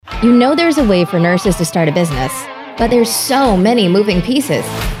You know there's a way for nurses to start a business, but there's so many moving pieces.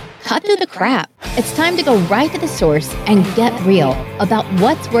 Cut through the crap. It's time to go right to the source and get real about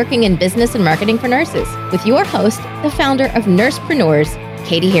what's working in business and marketing for nurses with your host, the founder of Nursepreneurs,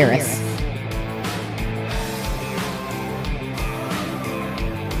 Katie Harris.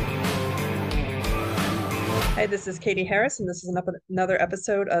 Hi, this is Katie Harris, and this is another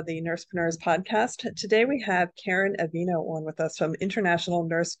episode of the Nursepreneurs podcast. Today we have Karen Avino on with us from International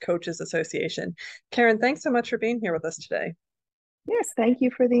Nurse Coaches Association. Karen, thanks so much for being here with us today. Yes, thank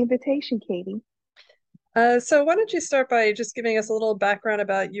you for the invitation, Katie. So why don't you start by just giving us a little background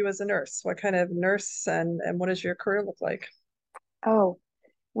about you as a nurse? What kind of nurse and what does your career look like? Oh,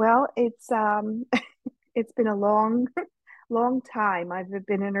 well, it's it's been a long time. I've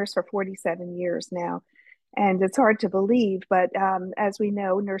been a nurse for 47 years now, and it's hard to believe, but as we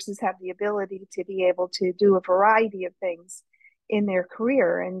know, nurses have the ability to be able to do a variety of things in their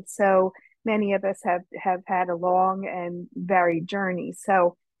career, and so many of us have had a long and varied journey.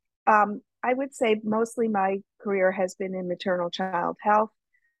 So I would say mostly my career has been in maternal child health.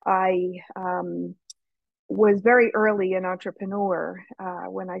 I was very early an entrepreneur.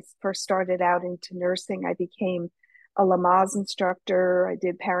 When I first started out into nursing, I became a Lamaze instructor. I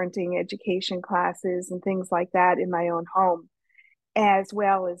did parenting education classes and things like that in my own home, as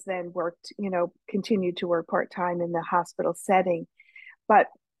well as then worked, continued to work part-time in the hospital setting. But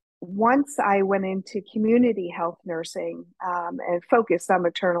once I went into community health nursing and focused on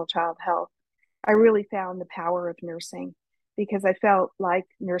maternal child health, I really found the power of nursing because I felt like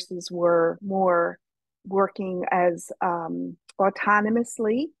nurses were more working as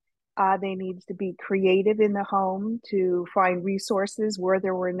autonomously. They needed to be creative in the home to find resources where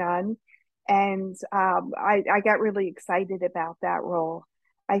there were none. And I got really excited about that role.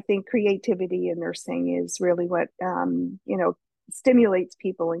 I think creativity in nursing is really what, stimulates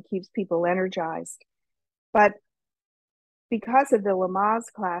people and keeps people energized. But because of the Lamaze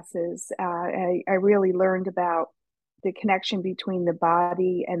classes, I really learned about the connection between the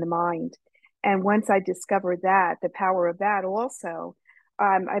body and the mind. And once I discovered that, the power of that also,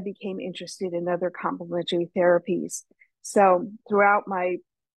 I became interested in other complementary therapies. So throughout my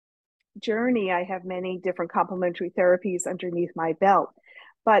journey, I have many different complementary therapies underneath my belt.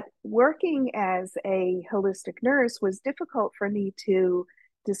 But working as a holistic nurse was difficult for me to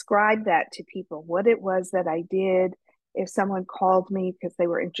describe that to people, what it was that I did. If someone called me because they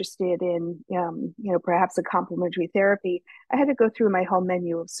were interested in, perhaps a complementary therapy, I had to go through my whole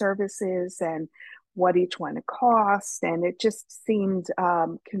menu of services and what each one cost, and it just seemed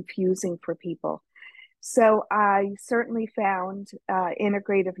confusing for people. So I certainly found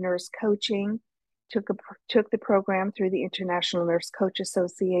integrative nurse coaching, took the program through the International Nurse Coach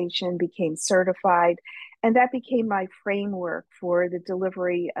Association, became certified, and that became my framework for the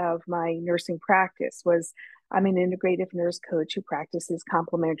delivery of my nursing practice. I'm an integrative nurse coach who practices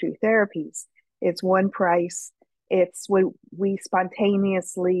complementary therapies. It's one price. It's what we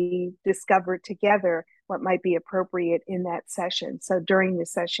spontaneously discover together what might be appropriate in that session. So during the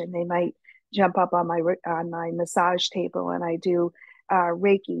session, they might jump up on my massage table and I do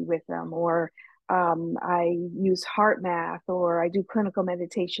Reiki with them, or I use heart math, or I do clinical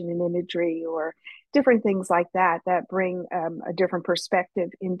meditation and imagery, or different things like that that bring a different perspective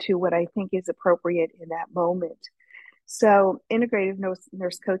into what I think is appropriate in that moment. So integrative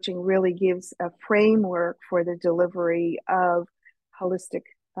nurse coaching really gives a framework for the delivery of holistic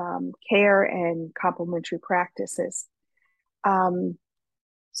care and complementary practices.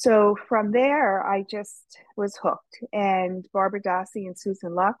 So from there, I just was hooked. And Barbara Dossi and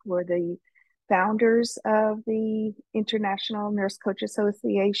Susan Luck were the founders of the International Nurse Coach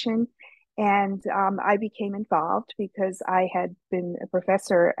Association. And I became involved because I had been a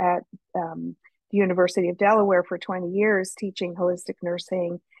professor at the University of Delaware for 20 years, teaching holistic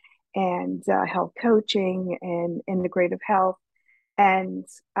nursing and health coaching and integrative health. And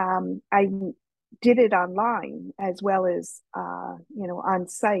I did it online as well as on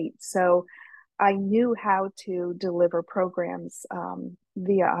site. So I knew how to deliver programs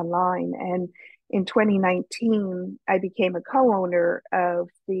via online. And in 2019, I became a co-owner of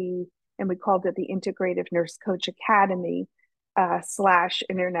and we called it the Integrative Nurse Coach Academy /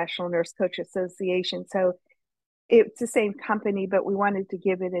 International Nurse Coach Association. So it's the same company, but we wanted to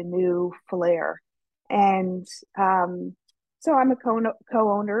give it a new flair. And so I'm a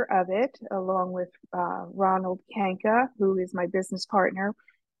co-owner of it, along with Ronald Kanka, who is my business partner.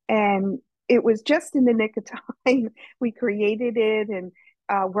 And it was just in the nick of time. We created it and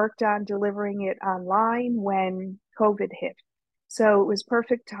worked on delivering it online when COVID hit. So it was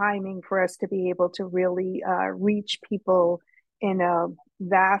perfect timing for us to be able to really reach people in a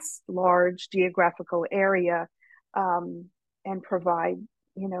vast, large geographical area, um, and provide,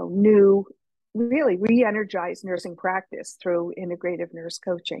 new, really re-energize nursing practice through integrative nurse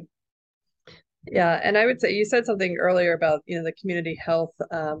coaching. Yeah, and I would say you said something earlier about, the community health,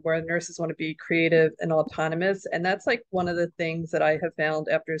 where nurses want to be creative and autonomous, and that's like one of the things that I have found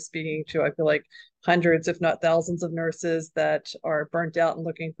after speaking to, I feel like hundreds, if not thousands, of nurses that are burnt out and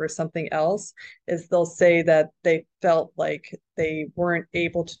looking for something else, is they'll say that they felt like they weren't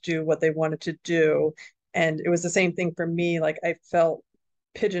able to do what they wanted to do, and it was the same thing for me. Like I felt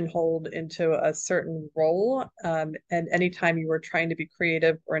pigeonholed into a certain role. And anytime you were trying to be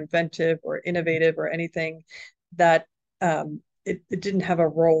creative or inventive or innovative or anything, that it didn't have a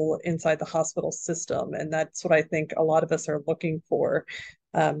role inside the hospital system. And that's what I think a lot of us are looking for,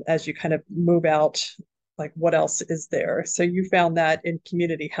 as you kind of move out, like what else is there? So you found that in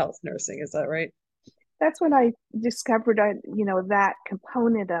community health nursing, is that right? That's when I discovered, that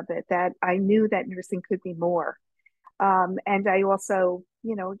component of it, that I knew that nursing could be more. And I also,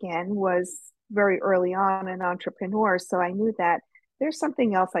 again, was very early on an entrepreneur. So I knew that there's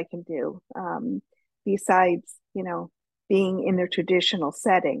something else I can do, besides, being in the traditional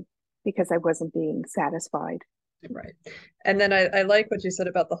setting, because I wasn't being satisfied. Right. And then I like what you said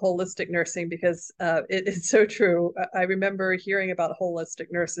about the holistic nursing, because it's so true. I remember hearing about holistic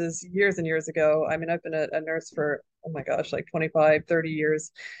nurses years and years ago. I mean, I've been a nurse for, oh my gosh, like 25, 30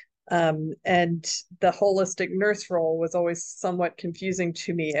 years. And the holistic nurse role was always somewhat confusing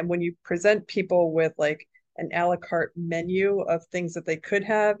to me. And when you present people with like an a la carte menu of things that they could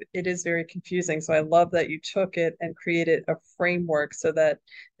have, it is very confusing. So I love that you took it and created a framework so that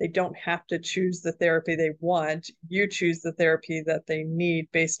they don't have to choose the therapy they want. You choose the therapy that they need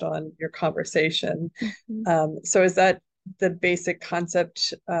based on your conversation. Mm-hmm. So is that the basic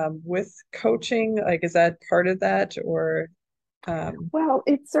concept, with coaching? Like, is that part of that, or Well,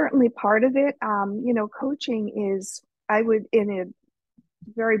 it's certainly part of it. Coaching is, I would, in a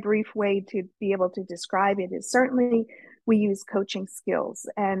very brief way to be able to describe it, is certainly we use coaching skills,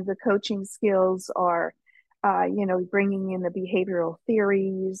 and the coaching skills are, bringing in the behavioral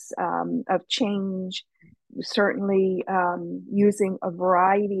theories of change, certainly using a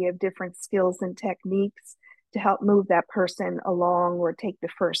variety of different skills and techniques to help move that person along or take the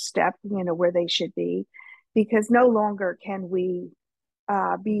first step, where they should be. Because no longer can we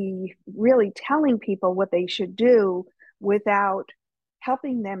be really telling people what they should do without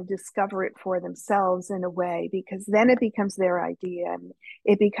helping them discover it for themselves in a way, because then it becomes their idea and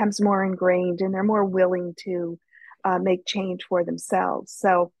it becomes more ingrained and they're more willing to make change for themselves.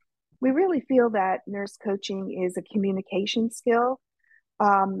 So we really feel that nurse coaching is a communication skill,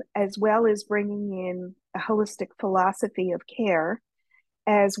 as well as bringing in a holistic philosophy of care,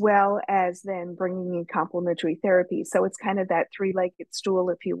 as well as then bringing in complementary therapy. So it's kind of that three-legged stool,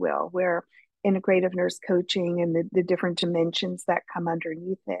 if you will, where integrative nurse coaching and the different dimensions that come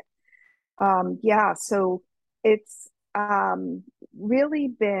underneath it. Yeah, so it's really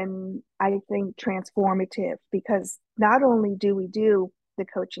been, I think, transformative, because not only do we do the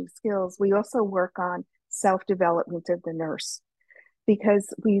coaching skills, we also work on self-development of the nurse,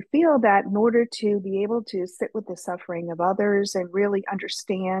 because we feel that in order to be able to sit with the suffering of others and really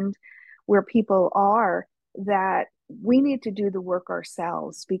understand where people are, that we need to do the work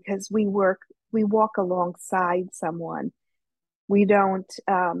ourselves, because we walk alongside someone. We don't,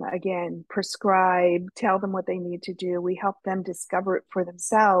 again, prescribe, tell them what they need to do. We help them discover it for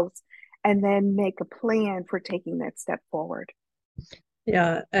themselves and then make a plan for taking that step forward.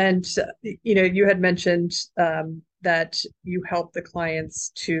 Yeah, and you had mentioned, that you help the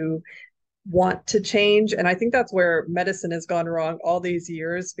clients to want to change, and I think that's where medicine has gone wrong all these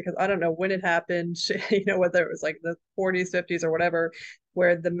years, because I don't know when it happened, whether it was like the 40s, 50s, or whatever,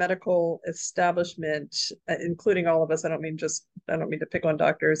 where the medical establishment, including all of us, I don't mean to pick on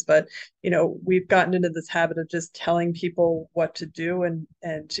doctors, but we've gotten into this habit of just telling people what to do, and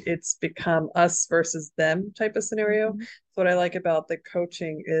it's become us versus them type of scenario. Mm-hmm. So what I like about the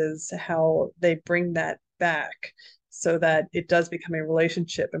coaching is how they bring that back, so that it does become a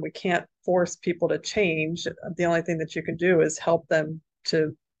relationship, and we can't force people to change. The only thing that you can do is help them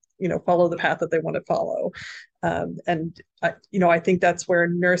to follow the path that they want to follow. And I think that's where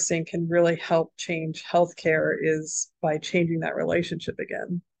nursing can really help change healthcare, is by changing that relationship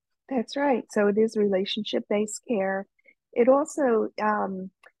again. That's right. So it is relationship-based care. It also,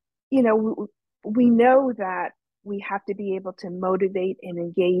 you know, we know that we have to be able to motivate and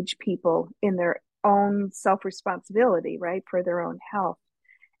engage people in their own self-responsibility, right, for their own health.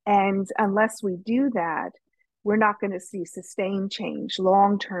 And unless we do that, we're not going to see sustained change,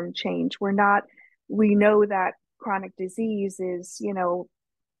 long-term change. We know that chronic disease is,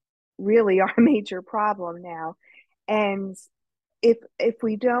 really our major problem now. And if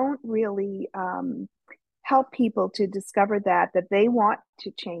we don't really help people to discover that they want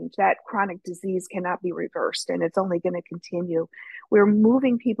to change, that chronic disease cannot be reversed and it's only going to continue. We're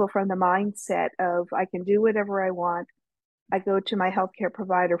moving people from the mindset of I can do whatever I want. I go to my healthcare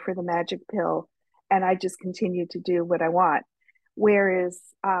provider for the magic pill and I just continue to do what I want. Whereas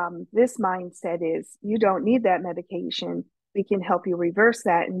this mindset is you don't need that medication. We can help you reverse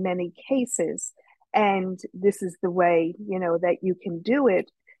that in many cases. And this is the way, that you can do it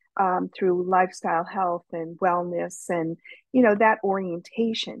through lifestyle health and wellness and, that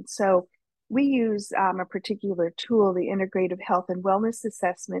orientation. So we use a particular tool, the Integrative Health and Wellness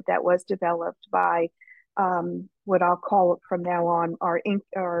Assessment that was developed by what I'll call it from now on, our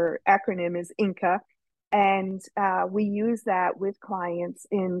acronym is INCA. And we use that with clients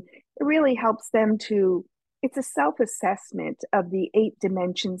and it really helps them it's a self-assessment of the 8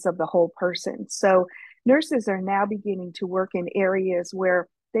 dimensions of the whole person. So nurses are now beginning to work in areas where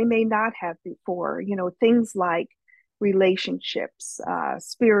they may not have before, things like relationships,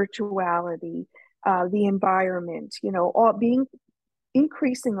 spirituality, the environment, all being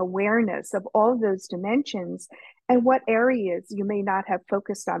increasing awareness of all of those dimensions and what areas you may not have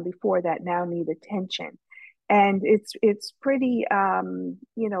focused on before that now need attention. And it's pretty,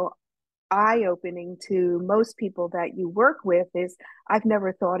 eye-opening to most people that you work with is I've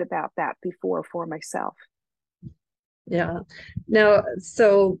never thought about that before for myself. Yeah. Now,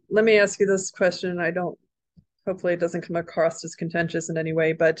 so let me ask you this question. Hopefully it doesn't come across as contentious in any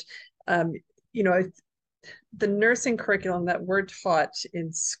way, but, the nursing curriculum that we're taught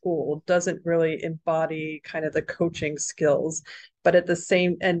in school doesn't really embody kind of the coaching skills, but at the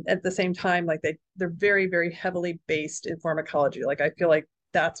same time, like they're very, very heavily based in pharmacology. Like I feel like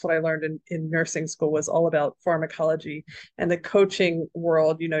that's what I learned in nursing school was all about pharmacology, and the coaching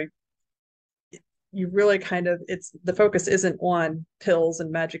world, you really the focus isn't on pills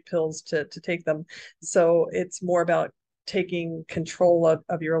and magic pills to take them. So it's more about taking control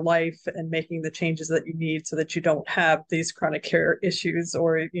of your life and making the changes that you need so that you don't have these chronic care issues,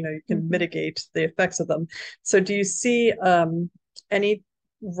 or you can mitigate the effects of them. So do you see any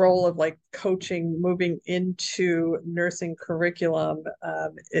role of like coaching moving into nursing curriculum?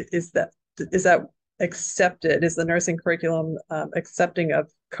 Is that accepted? Is the nursing curriculum accepting of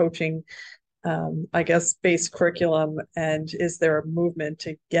coaching, I guess, based curriculum, and is there a movement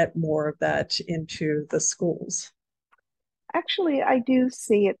to get more of that into the schools? Actually, I do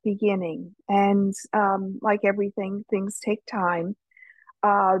see it beginning. And like everything, things take time.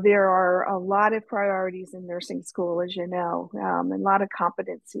 There are a lot of priorities in nursing school, as you know, and a lot of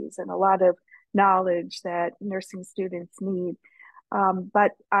competencies and a lot of knowledge that nursing students need.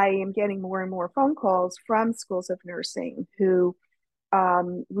 But I am getting more and more phone calls from schools of nursing who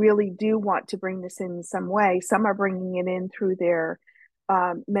really do want to bring this in some way. Some are bringing it in through their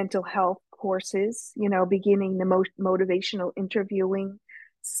mental health courses, beginning the motivational interviewing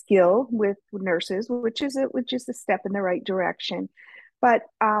skill with nurses, which is a step in the right direction. But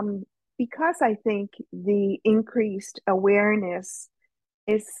because I think the increased awareness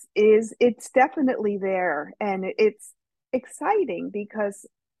it's definitely there, and it's exciting because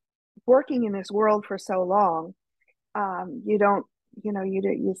working in this world for so long, you don't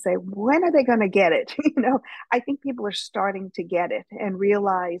you say, when are they going to get it? I think people are starting to get it and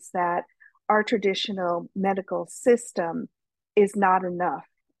realize that our traditional medical system is not enough.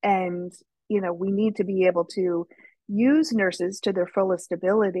 And, we need to be able to use nurses to their fullest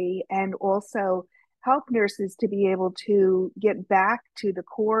ability and also help nurses to be able to get back to the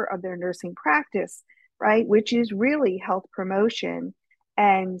core of their nursing practice, right? Which is really health promotion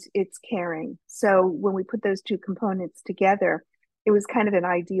and it's caring. So when we put those two components together, it was kind of an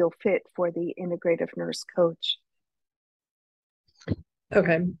ideal fit for the integrative nurse coach.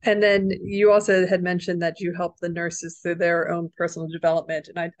 Okay. And then you also had mentioned that you help the nurses through their own personal development.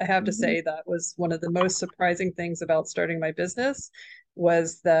 And I have to say that was one of the most surprising things about starting my business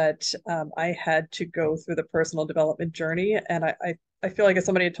was that I had to go through the personal development journey. And I feel like if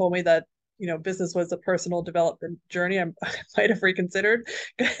somebody had told me that, business was a personal development journey, I might have reconsidered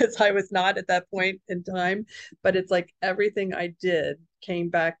because I was not at that point in time. But it's like everything I did came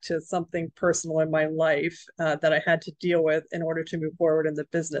back to something personal in my life that I had to deal with in order to move forward in the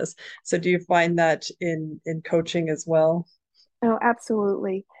business. So do you find that in coaching as well? Oh,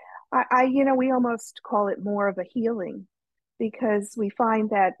 absolutely. We almost call it more of a healing because we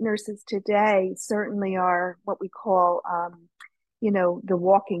find that nurses today certainly are what we call, the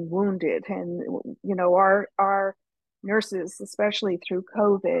walking wounded. And, our nurses, especially through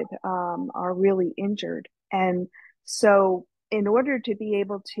COVID, are really injured. And so in order to be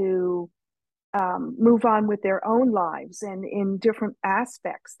able to move on with their own lives and in different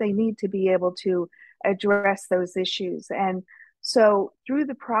aspects, they need to be able to address those issues. And so through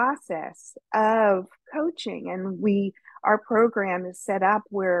the process of coaching, and our program is set up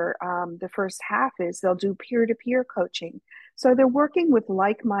where the first half is they'll do peer-to-peer coaching. So they're working with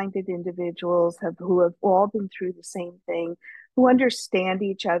like-minded individuals who have all been through the same thing, who understand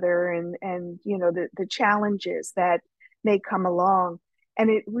each other and the challenges that may come along. And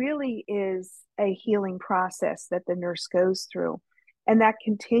it really is a healing process that the nurse goes through. And that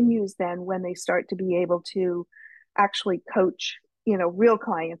continues then when they start to be able to actually coach, real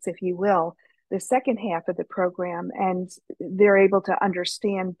clients, if you will, the second half of the program. And they're able to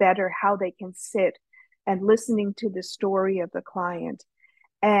understand better how they can sit and listening to the story of the client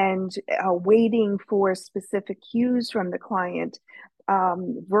and waiting for specific cues from the client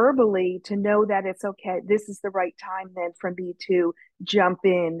verbally to know that it's okay. This is the right time then for me to jump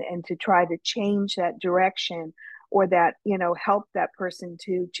in and to try to change that direction, or that, help that person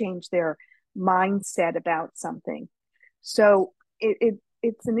to change their mindset about something. So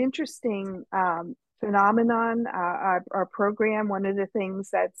it's an interesting phenomenon. Our program, one of the things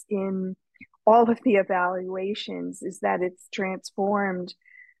that's in all of the evaluations is that it's transformed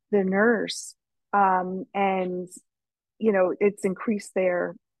the nurse, and it's increased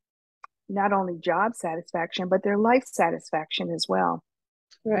their not only job satisfaction but their life satisfaction as well.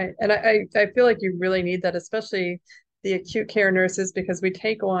 Right. And I feel like you really need that, especially the acute care nurses, because we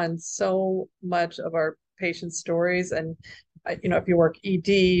take on so much of our patients' stories. And if you work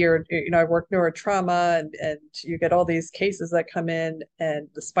ED, or I work neurotrauma, and you get all these cases that come in, and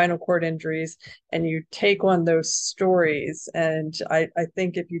the spinal cord injuries, and you take on those stories. And I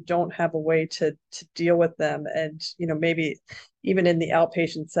think if you don't have a way to deal with them, and maybe even in the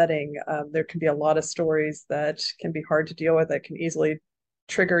outpatient setting, there can be a lot of stories that can be hard to deal with, that can easily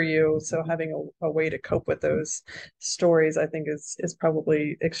trigger you. So having a way to cope with those stories, I think, is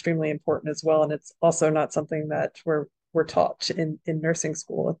probably extremely important as well. And it's also not something that we're taught in nursing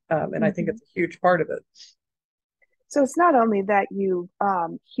school. And I think it's a huge part of it. So it's not only that you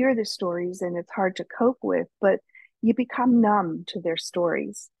hear the stories and it's hard to cope with, but you become numb to their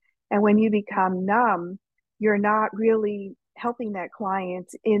stories. And when you become numb, you're not really helping that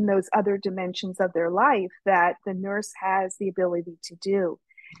client in those other dimensions of their life that the nurse has the ability to do.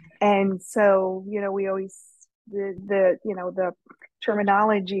 And so, we always, the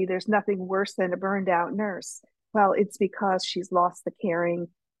terminology, there's nothing worse than a burned out nurse. Well, it's because she's lost the caring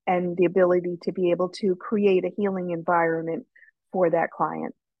and the ability to be able to create a healing environment for that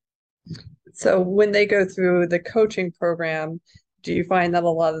client. So when they go through the coaching program, do you find that a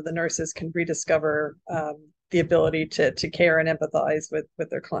lot of the nurses can rediscover the ability to care and empathize with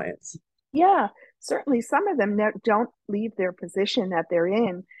their clients? Yeah, certainly. Some of them don't leave their position that they're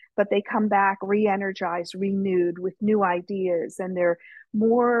in, but they come back re-energized, renewed with new ideas, and they're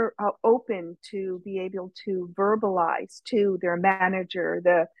more open to be able to verbalize to their manager,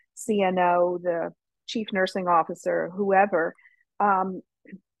 the CNO, the chief nursing officer, whoever,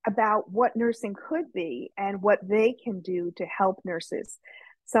 about what nursing could be and what they can do to help nurses.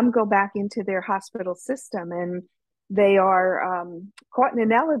 Some go back into their hospital system and they are caught in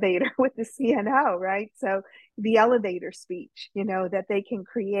an elevator with the CNO, right? So the elevator speech, that they can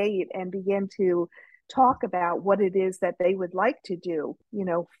create and begin to talk about what it is that they would like to do,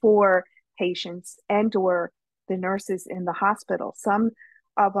 for patients and or the nurses in the hospital. Some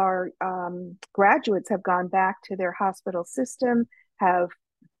of our graduates have gone back to their hospital system, have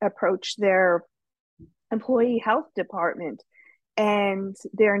approached their employee health department, and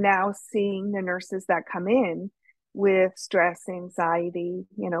they're now seeing the nurses that come in with stress, anxiety,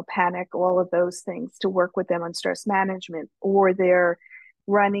 panic, all of those things, to work with them on stress management. Or they're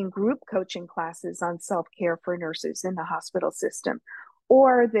running group coaching classes on self-care for nurses in the hospital system.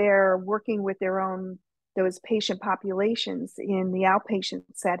 Or they're working with those patient populations in the outpatient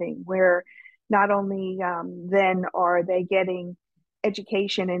setting, where not only then are they getting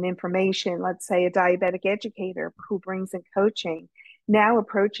education and information. Let's say a diabetic educator who brings in coaching now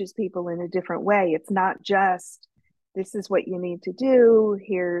approaches people in a different way. It's not just, this is what you need to do,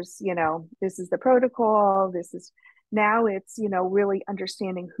 here's, this is the protocol, now it's, really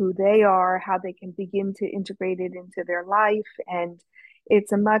understanding who they are, how they can begin to integrate it into their life. And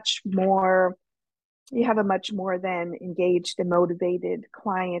it's you have a much more than engaged and motivated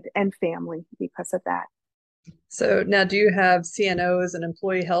client and family because of that. So now, do you have CNOs and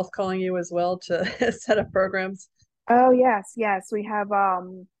employee health calling you as well to set up programs? Oh, yes. We have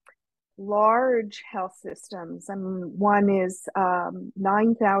large health systems. I mean, one is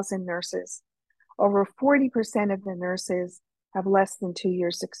 9,000 nurses over 40% of the nurses have less than 2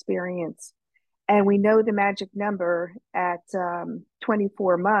 years experience. And we know the magic number at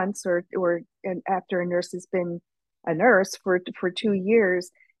 24 months or after a nurse has been a nurse for 2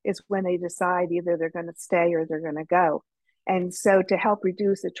 years is when they decide either they're going to stay or they're going to go. And so to help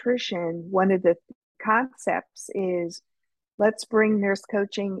reduce attrition, one of the concepts is let's bring nurse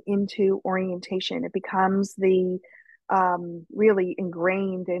coaching into orientation. It becomes the really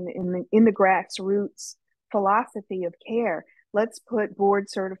ingrained in the grassroots philosophy of care. Let's put board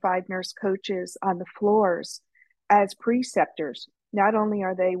certified nurse coaches on the floors as preceptors. Not only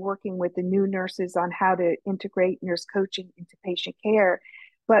are they working with the new nurses on how to integrate nurse coaching into patient care,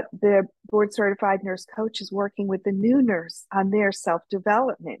 but the board certified nurse coach is working with the new nurse on their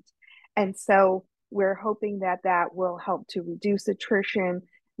self-development. And so we're hoping that that will help to reduce attrition,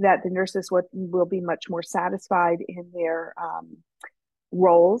 that the nurses will be much more satisfied in their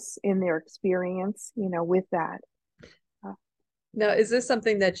roles, in their experience, with that. Now, is this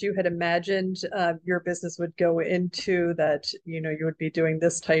something that you had imagined your business would go into, that, you would be doing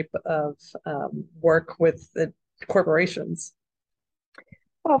this type of work with the corporations?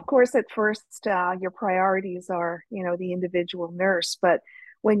 Well, of course, at first, your priorities are, the individual nurse. But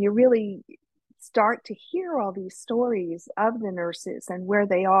when you really start to hear all these stories of the nurses and where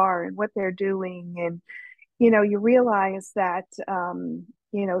they are and what they're doing, and, you realize that,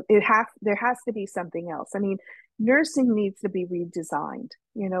 there has to be something else. I mean, nursing needs to be redesigned.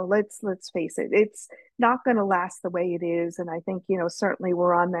 Let's face it, it's not going to last the way it is. And I think, certainly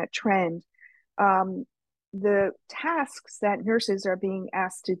we're on that trend. The tasks that nurses are being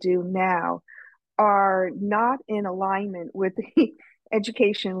asked to do now are not in alignment with the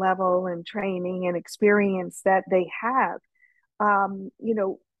education level and training and experience that they have.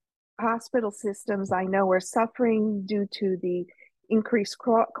 Hospital systems, I know, are suffering due to the increased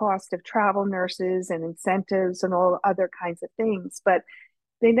cost of travel nurses and incentives and all other kinds of things, but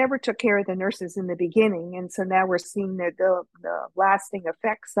they never took care of the nurses in the beginning. And so now we're seeing the lasting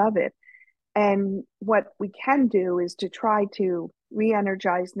effects of it. And what we can do is to try to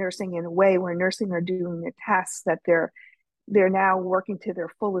re-energize nursing in a way where nursing are doing the tasks that they're now working to their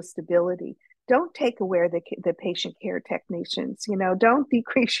fullest ability. Don't take away the patient care technicians. Don't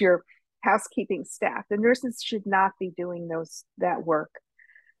decrease your housekeeping staff. The nurses should not be doing that work.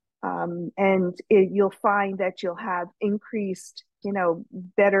 And you'll find that you'll have increased,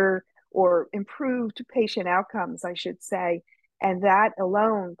 better or improved patient outcomes, I should say. And that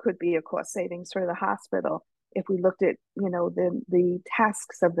alone could be a cost savings for the hospital if we looked at, the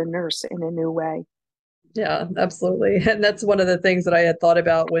tasks of the nurse in a new way. Yeah, absolutely. And that's one of the things that I had thought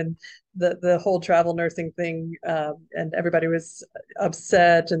about when the whole travel nursing thing, and everybody was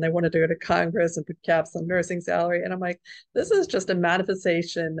upset and they wanted to go to Congress and put caps on nursing salary. And I'm like, this is just a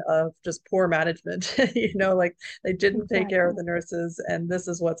manifestation of just poor management. Like they didn't take care of the nurses, and this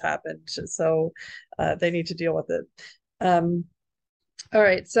is what's happened. So they need to deal with it. All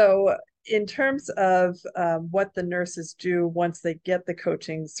right. So in terms of what the nurses do once they get the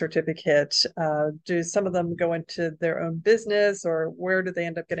coaching certificate, do some of them go into their own business, or where do they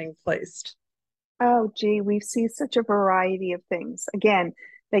end up getting placed? Oh, gee, we see such a variety of things. Again,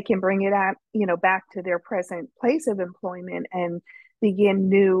 they can bring it out, back to their present place of employment and begin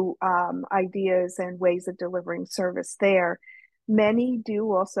new ideas and ways of delivering service there. Many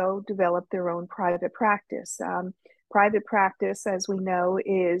do also develop their own private practice. Private practice, as we know,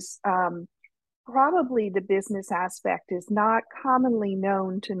 is probably the business aspect is not commonly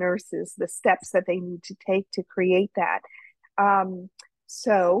known to nurses, the steps that they need to take to create that.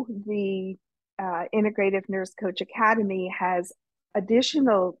 So the Integrative Nurse Coach Academy has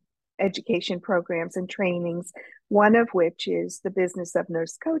additional education programs and trainings, one of which is the business of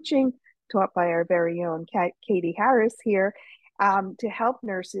nurse coaching, taught by our very own Katie Harris here, to help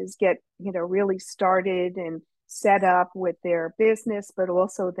nurses get, really started and set up with their business, but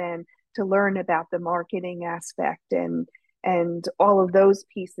also then to learn about the marketing aspect and all of those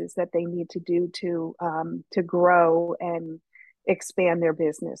pieces that they need to do to grow and expand their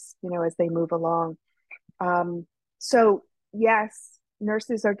business, as they move along. So yes,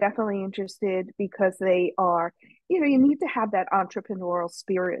 nurses are definitely interested because they are, you need to have that entrepreneurial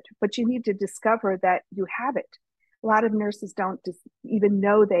spirit, but you need to discover that you have it. A lot of nurses don't even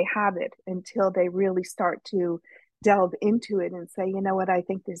know they have it until they really start to delve into it and say, you know what, I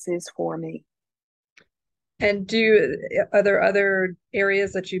think this is for me. And are there other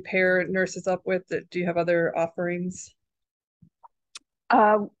areas that you pair nurses up with? Do you have other offerings?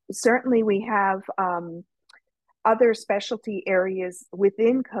 Certainly we have other specialty areas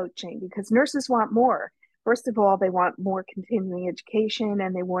within coaching because nurses want more. First of all, they want more continuing education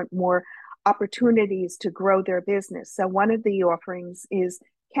and they want more opportunities to grow their business. So one of the offerings is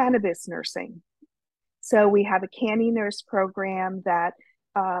cannabis nursing. So we have a Canny Nurse program that,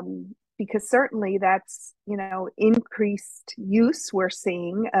 because certainly that's, increased use we're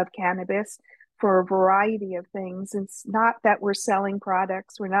seeing of cannabis for a variety of things. It's not that we're selling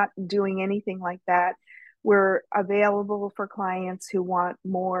products. We're not doing anything like that. We're available for clients who want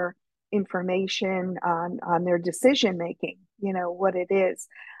more information on their decision making, what it is.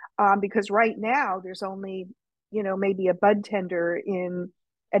 Because right now there's only, maybe a bud tender in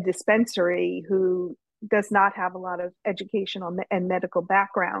a dispensary who does not have a lot of educational and medical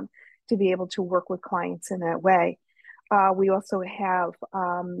background to be able to work with clients in that way. We also have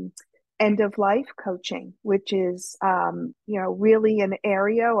end of life coaching, which is, really an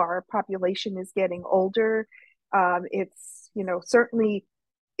area. Our population is getting older. It's, certainly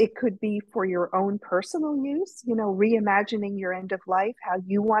it could be for your own personal use, reimagining your end of life, how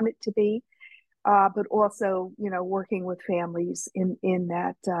you want it to be, but also, working with families in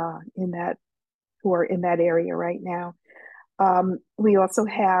that who are in that area right now. We also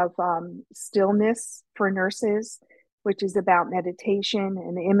have stillness for nurses, which is about meditation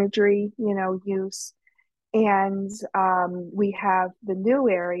and imagery, use. And we have the new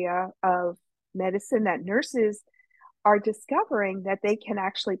area of medicine that nurses are discovering that they can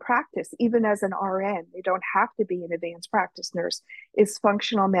actually practice even as an RN. They don't have to be an advanced practice nurse. Is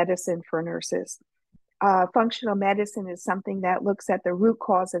functional medicine for nurses. Functional medicine is something that looks at the root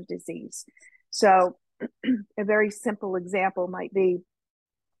cause of disease. So a very simple example might be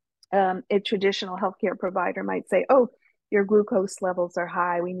a traditional healthcare provider might say, oh, your glucose levels are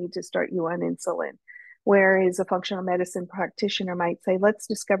high. We need to start you on insulin. Whereas a functional medicine practitioner might say, let's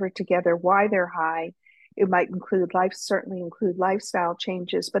discover together why they're high. It might certainly include lifestyle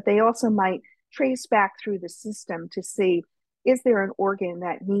changes, but they also might trace back through the system to see, is there an organ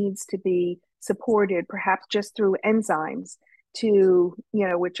that needs to be supported, perhaps just through enzymes to,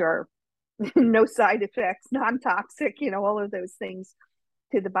 which are no side effects, non-toxic, all of those things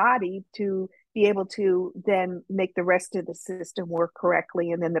to the body to be able to then make the rest of the system work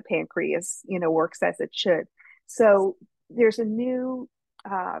correctly. And then the pancreas, works as it should. So there's a new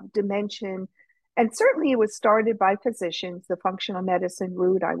dimension. And certainly it was started by physicians, the functional medicine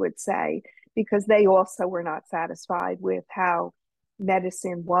route, I would say, because they also were not satisfied with how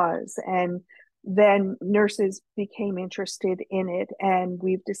medicine was. And then nurses became interested in it. And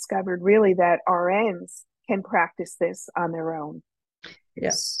we've discovered really that RNs can practice this on their own.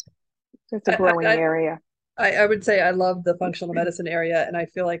 Yes. So it's a growing area. I would say I love the functional medicine area. And I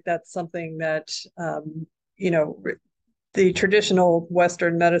feel like that's something that, the traditional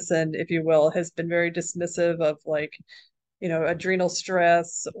Western medicine, if you will, has been very dismissive of adrenal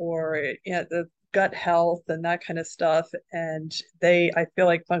stress or the gut health and that kind of stuff. And I feel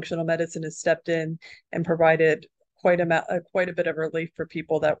like functional medicine has stepped in and provided quite a bit of relief for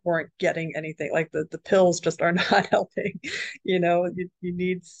people that weren't getting anything. Like the pills just are not helping. You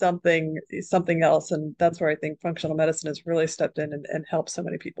need something else. And that's where I think functional medicine has really stepped in and helped so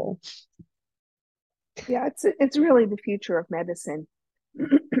many people. Yeah, it's really the future of medicine.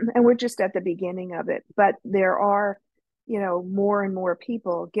 And we're just at the beginning of it. But there are, more and more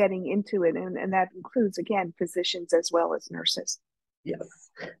people getting into it. And that includes, again, physicians as well as nurses. Yes.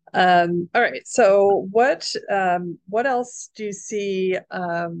 All right. So what else do you see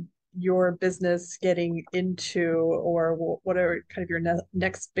your business getting into, or what are kind of your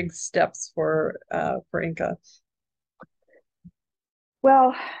next big steps for Inca?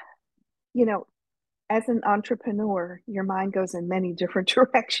 Well, as an entrepreneur, your mind goes in many different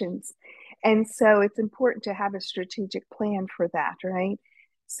directions. And so it's important to have a strategic plan for that, right?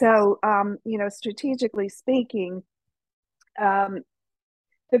 So, strategically speaking,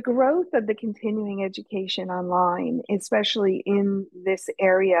 the growth of the continuing education online, especially in this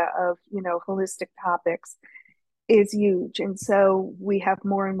area of, holistic topics, is huge. And so we have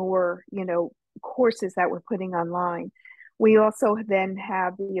more and more, courses that we're putting online. We also then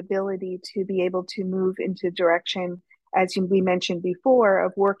have the ability to be able to move into direction, as we mentioned before,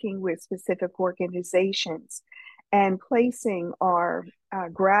 of working with specific organizations and placing our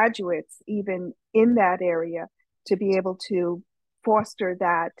graduates even in that area to be able to foster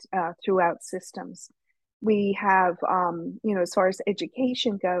that throughout systems. We have, as far as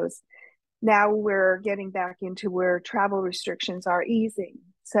education goes, now we're getting back into where travel restrictions are easing.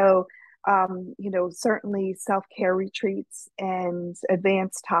 So certainly self-care retreats and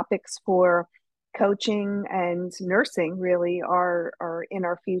advanced topics for coaching and nursing really are in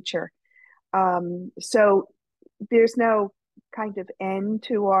our future. So there's no kind of end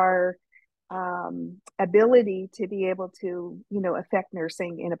to our ability to be able to, affect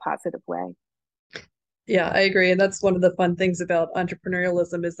nursing in a positive way. Yeah, I agree. And that's one of the fun things about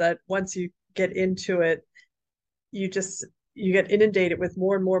entrepreneurialism is that once you get into it, you just you get inundated with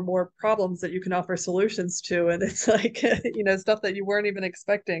more and more problems that you can offer solutions to. And it's like, stuff that you weren't even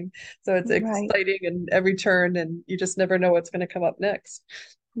expecting. So it's Right. exciting in every turn, and you just never know what's going to come up next.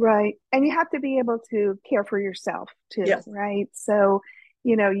 Right. And you have to be able to care for yourself too, Yes. right? So,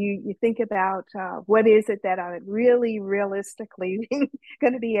 you think about what is it that I'm really realistically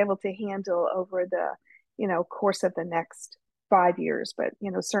going to be able to handle over the, course of the next 5 years, but,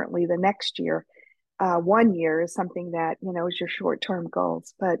 certainly the next year. 1 year is something that, is your short-term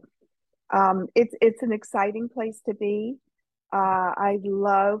goals. But it's an exciting place to be. I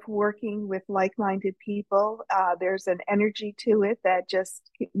love working with like-minded people. There's an energy to it that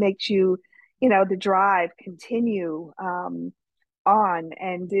just makes you, the drive continue on,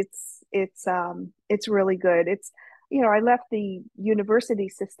 and it's really good. I left the university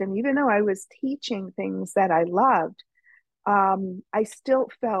system, even though I was teaching things that I loved. I still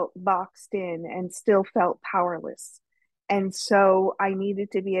felt boxed in and still felt powerless. And so I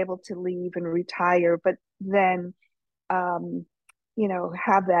needed to be able to leave and retire, but then um,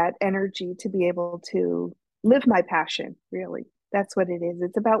 have that energy to be able to live my passion, really. That's what it is.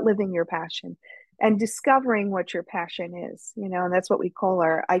 It's about living your passion and discovering what your passion is, and that's what we call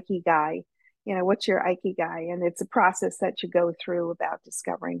our Ikigai. What's your Ikigai? And it's a process that you go through about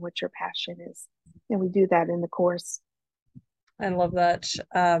discovering what your passion is. And we do that in the course. I love that.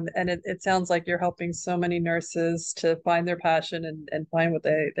 And it sounds like you're helping so many nurses to find their passion and find what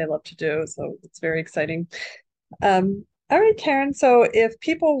they love to do. So it's very exciting. All right, Karen. So if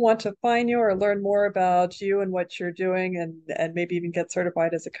people want to find you or learn more about you and what you're doing and maybe even get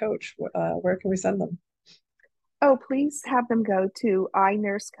certified as a coach, where can we send them? Oh, please have them go to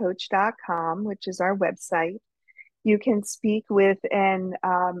inursecoach.com, which is our website. You can speak with an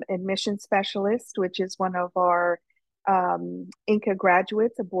admission specialist, which is one of our INCA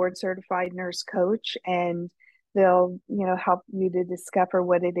graduates, a board certified nurse coach, and they'll help you to discover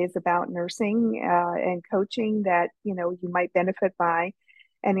what it is about nursing and coaching that you might benefit by,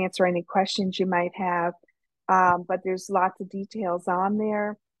 and answer any questions you might have. But there's lots of details on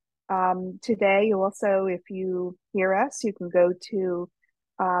there. Today, also, if you hear us, you can go to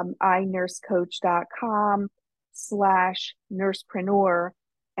inursecoach.com/nursepreneur,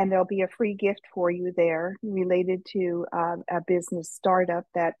 and there'll be a free gift for you there related to a business startup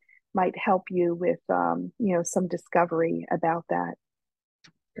that might help you with some discovery about that.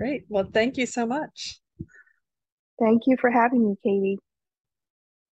 Great. Well, thank you so much. Thank you for having me, Katie.